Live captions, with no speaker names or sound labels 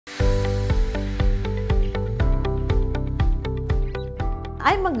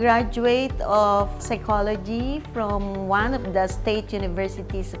I'm a graduate of psychology from one of the state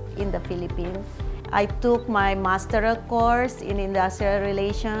universities in the Philippines. I took my master's course in industrial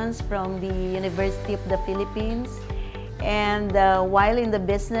relations from the University of the Philippines. And while in the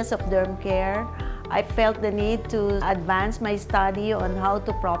business of DERMCARE, I felt the need to advance my study on how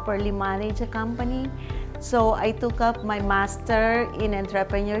to properly manage a company. So I took up my master in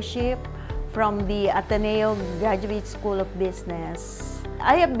entrepreneurship from the Ateneo Graduate School of Business.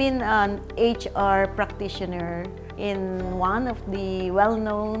 I have been an HR practitioner in one of the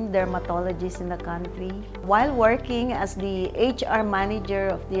well-known dermatologists in the country. While working as the HR manager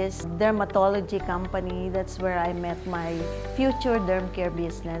of this dermatology company, that's where I met my future DERMCARE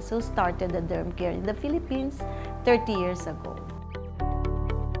business, who started the DERMCARE in the Philippines 30 years ago.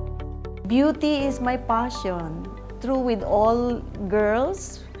 Beauty is my passion. True with all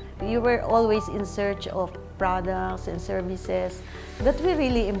girls, you were always in search of products and services that will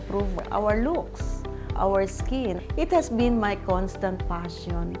really improve our looks, our skin. It has been my constant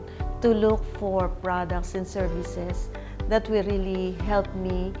passion to look for products and services that will really help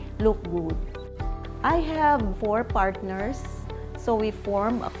me look good. I have 4 partners, so we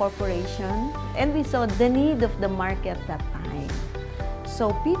formed a corporation and we saw the need of the market that time.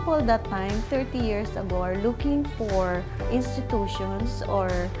 So people that time, 30 years ago, are looking for institutions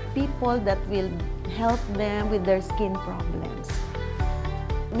or people that will help them with their skin problems.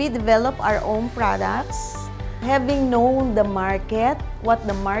 We develop our own products, having known the market, what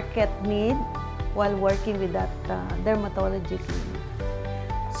the market needs while working with that dermatology clinic.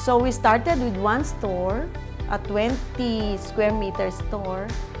 So we started with one store, a 20 square meter store,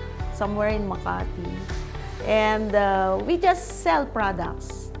 somewhere in Makati. And we just sell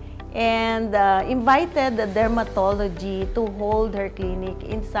products and invited the dermatology to hold her clinic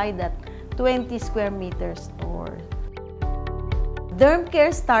inside that 20 square meter store.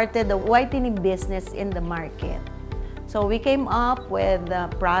 DERMCARE started the whitening business in the market. So we came up with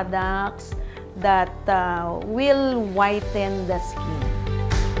products that will whiten the skin.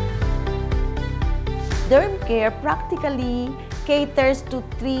 DERMCARE practically caters to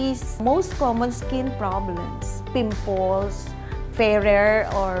 3 most common skin problems: pimples, fairer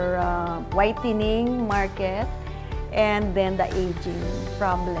or whitening market, and then the aging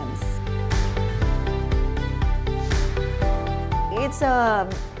problems. It's a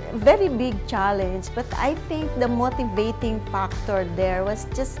very big challenge, but I think the motivating factor there was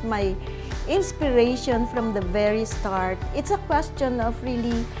just my inspiration from the very start. It's a question of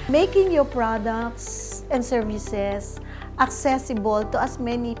really making your products and services accessible to as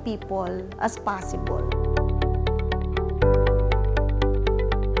many people as possible.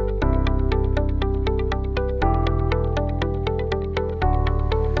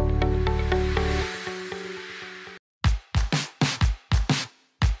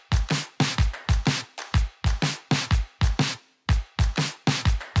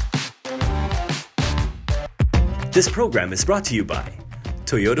 This program is brought to you by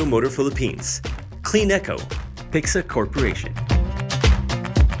Toyota Motor Philippines, Clean Echo, Pixa Corporation.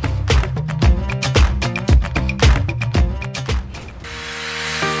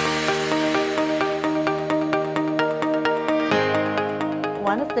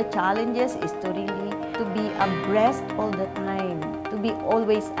 One of the challenges is to be abreast all the time, to be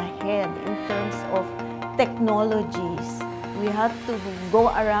always ahead in terms of technologies. We have to go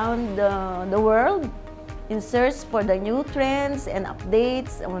around the world in search for the new trends and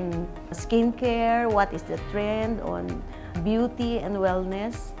updates on skincare, what is the trend on beauty and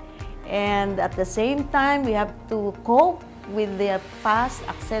wellness. And at the same time, we have to cope with the fast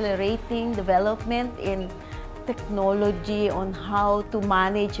accelerating development in technology on how to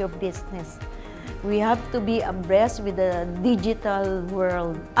manage your business. We have to be abreast with the digital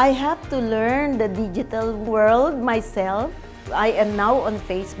world. I have to learn the digital world myself. I am now on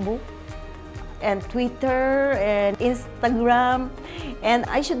Facebook and Twitter and Instagram, and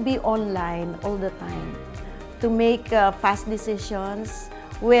I should be online all the time to make fast decisions,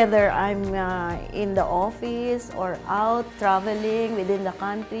 whether I'm in the office or out traveling within the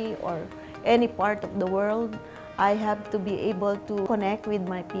country or any part of the world. I have to be able to connect with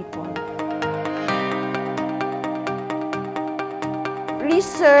my people.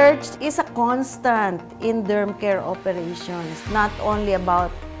 Research is a constant in DERMCARE operations, not only about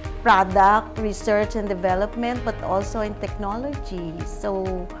product research and development, but also in technology.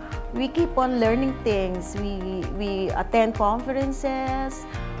 So we keep on learning things. We attend conferences,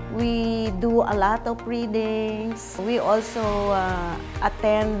 we do a lot of readings. We also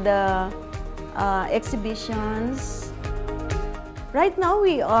attend exhibitions. Right now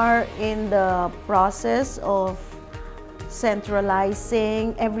we are in the process of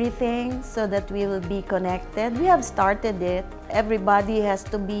centralizing everything so that we will be connected. We have started it. Everybody has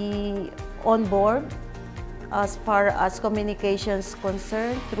to be on board as far as communications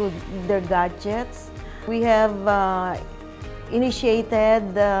concerned through their gadgets. We have initiated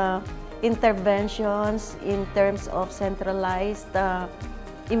interventions in terms of centralized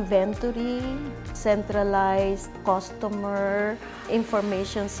inventory, centralized customer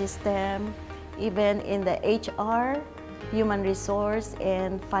information system, even in the HR, human resource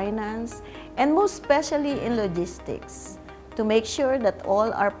and finance, and most especially in logistics, to make sure that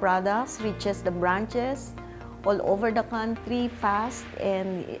all our products reaches the branches all over the country fast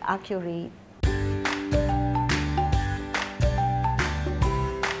and accurate.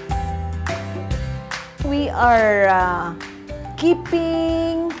 We are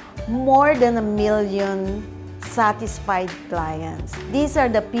keeping more than 1 million satisfied clients. These are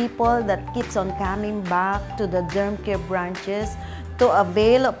the people that keeps on coming back to the DERMCARE branches to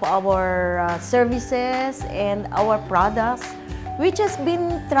avail of our services and our products, which has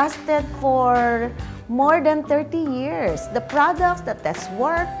been trusted for more than 30 years. The products that has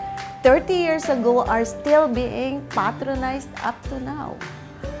worked 30 years ago are still being patronized up to now.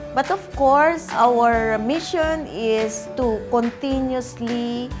 But of course, our mission is to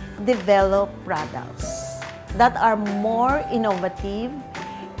continuously develop products that are more innovative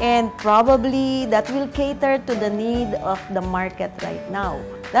and probably that will cater to the need of the market right now.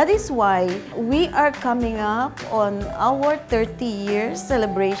 That is why we are coming up on our 30-year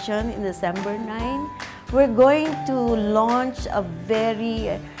celebration in December 9. We're going to launch a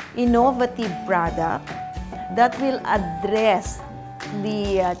very innovative product that will address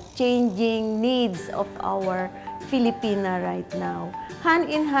the changing needs of our Filipina right now, hand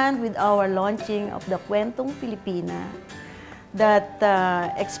in hand with our launching of the Kwentong Filipina that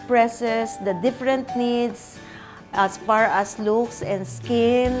expresses the different needs as far as looks and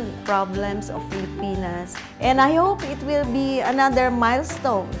skin problems of Filipinas. And I hope it will be another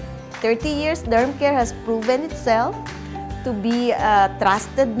milestone. 30 years, DERMCARE has proven itself to be a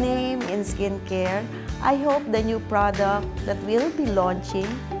trusted name in skincare. I hope the new product that we'll be launching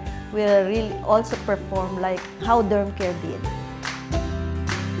will really also perform like how DERMCARE did.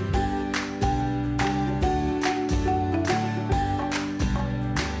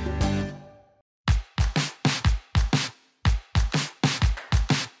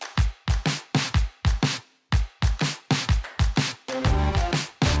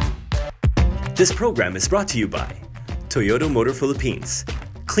 This program is brought to you by Toyota Motor Philippines,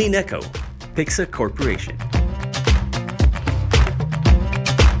 Clean Echo, Palisoc Corporation.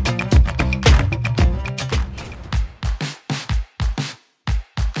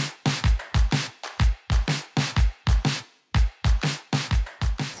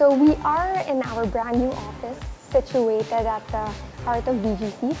 So we are in our brand new office situated at the heart of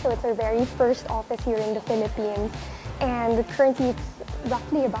BGC. So it's our very first office here in the Philippines. And currently it's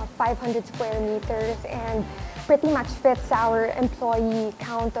roughly about 500 square meters and pretty much fits our employee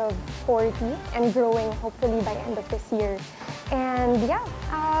count of 40 and growing hopefully by end of this year. And yeah,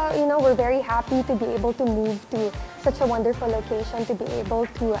 we're very happy to be able to move to such a wonderful location, to be able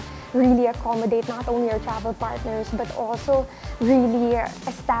to really accommodate not only our travel partners but also really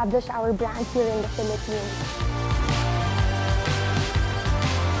establish our brand here in the Philippines.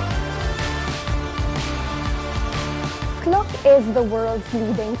 Klook is the world's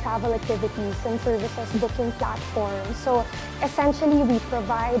leading travel activities and services booking platform. So essentially, we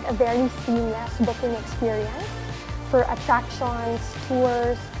provide a very seamless booking experience for attractions,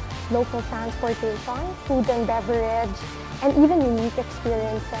 tours, local transportation, food and beverage, and even unique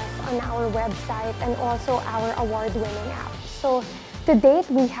experiences on our website and also our award-winning app. So to date,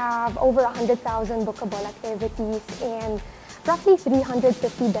 we have over 100,000 bookable activities in roughly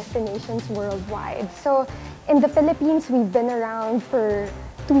 350 destinations worldwide. So in the Philippines, we've been around for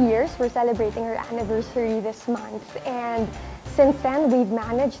 2 years. We're celebrating our anniversary this month. And since then, we've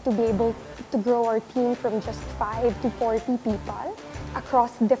managed to be able to grow our team from just 5 to 40 people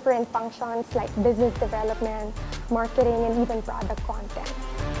across different functions like business development, marketing, and even product content.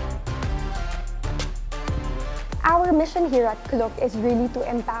 Our mission here at Klook is really to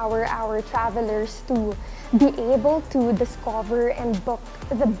empower our travelers to be able to discover and book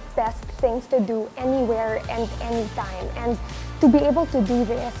the best things to do anywhere and anytime. And to be able to do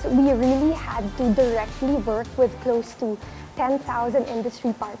this, we really had to directly work with close to 10,000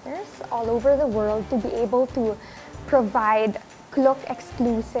 industry partners all over the world to be able to provide Klook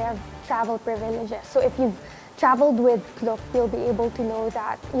exclusive travel privileges. So if you've traveled with Klook, you'll be able to know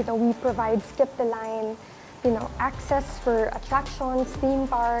that we provide skip the line access for attractions, theme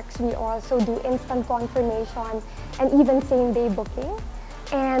parks. We also do instant confirmation and even same-day booking.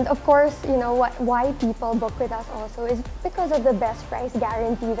 And of course, why people book with us also is because of the best price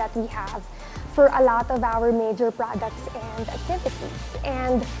guarantee that we have for a lot of our major products and activities.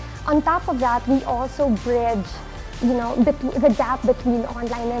 And on top of that, we also bridge the gap between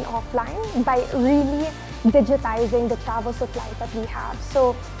online and offline by really digitizing the travel supplies that we have.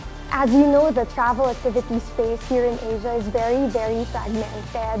 So as you know, the travel activity space here in Asia is very, very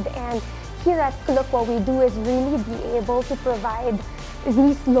fragmented. And here at Klook, what we do is really be able to provide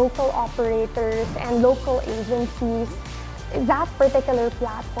these local operators and local agencies that particular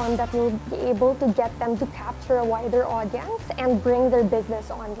platform that will be able to get them to capture a wider audience and bring their business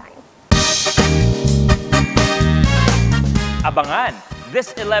online. Abangan!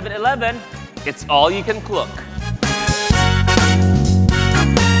 This 11/11, it's all you can Klook.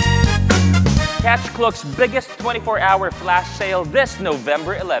 Catch Klook's biggest 24-hour flash sale this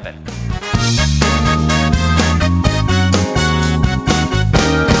November 11.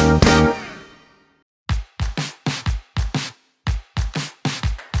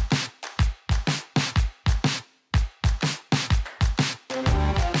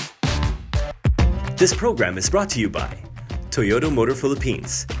 This program is brought to you by Toyota Motor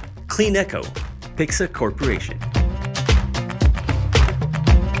Philippines, Clean Eco, Pixa Corporation.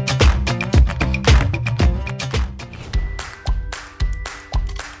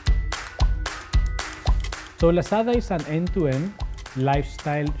 So Lazada is an end-to-end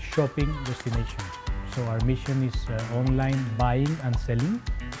lifestyle shopping destination. So our mission is online buying and selling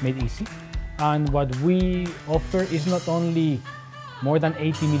made easy. And what we offer is not only more than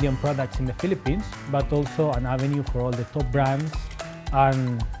 80 million products in the Philippines, but also an avenue for all the top brands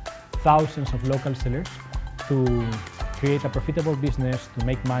and thousands of local sellers to create a profitable business, to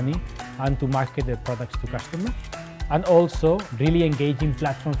make money, and to market their products to customers. And also really engaging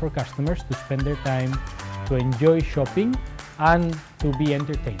platform for customers to spend their time, to enjoy shopping, and to be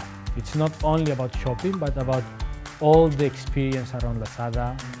entertained. It's not only about shopping, but about all the experience around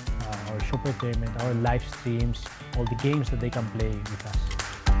Lazada, our shoppertainment, our live streams, all the games that they can play with us.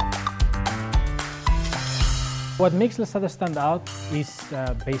 What makes Lazada stand out is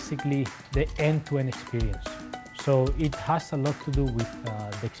basically the end-to-end experience. So it has a lot to do with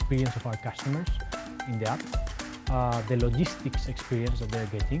the experience of our customers in the app, the logistics experience that they're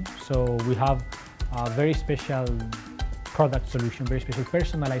getting. So we have a very special product solution, very special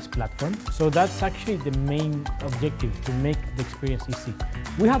personalized platform. So that's actually the main objective, to make the experience easy.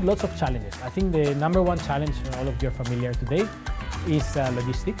 We have lots of challenges. I think the number one challenge, all of you are familiar today, is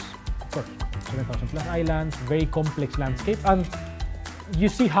logistics. Of course, 7,000 plus islands, very complex landscape. And you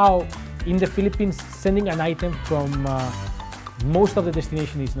see how in the Philippines, sending an item from most of the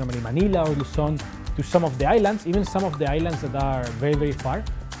destination is normally Manila or Luzon to some of the islands, even some of the islands that are very, very far,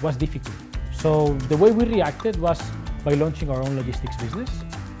 was difficult. So the way we reacted was by launching our own logistics business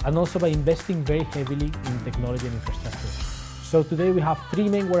and also by investing very heavily in technology and infrastructure. So today we have 3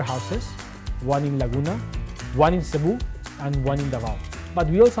 main warehouses, one in Laguna, one in Cebu, and one in Davao. But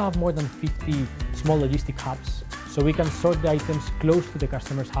we also have more than 50 small logistic hubs, so we can sort the items close to the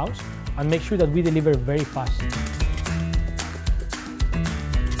customer's house and make sure that we deliver very fast.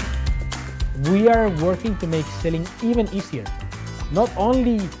 We are working to make selling even easier, not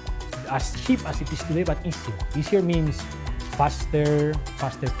only as cheap as it is today, but easier. Easier means faster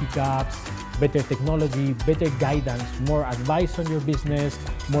pickups, better technology, better guidance, more advice on your business,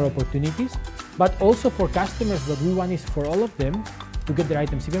 more opportunities. But also for customers, what we want is for all of them to get their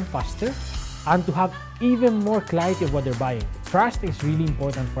items even faster and to have even more clarity of what they're buying. Trust is really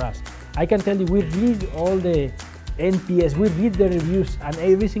important for us. I can tell you, we read all the NPS, we read the reviews, and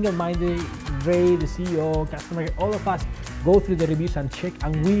every single Monday, Ray, the CEO, customer, all of us go through the reviews and check,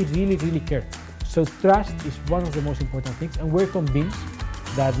 and we really, really care. So trust is one of the most important things, and we're convinced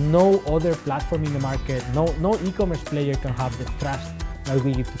that no other platform in the market, no e-commerce player can have the trust that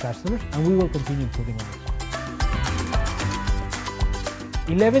we give to customers, and we will continue improving on this.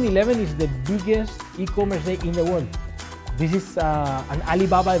 11/11 is the biggest e-commerce day in the world. This is an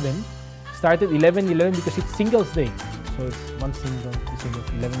Alibaba event. Started 11/11 because it's Singles Day, so it's one single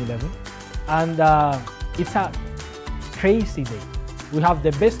 11/11, and it's a crazy day. We have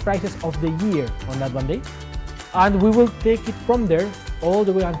the best prices of the year on that one day, and we will take it from there all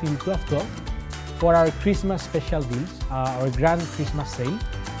the way until 12/12 for our Christmas special deals, our grand Christmas sale,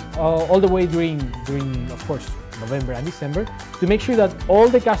 all the way during of course November and December, to make sure that all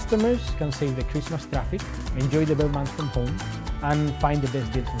the customers can save the Christmas traffic, enjoy the month from home, and find the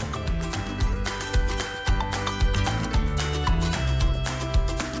best deals in the market.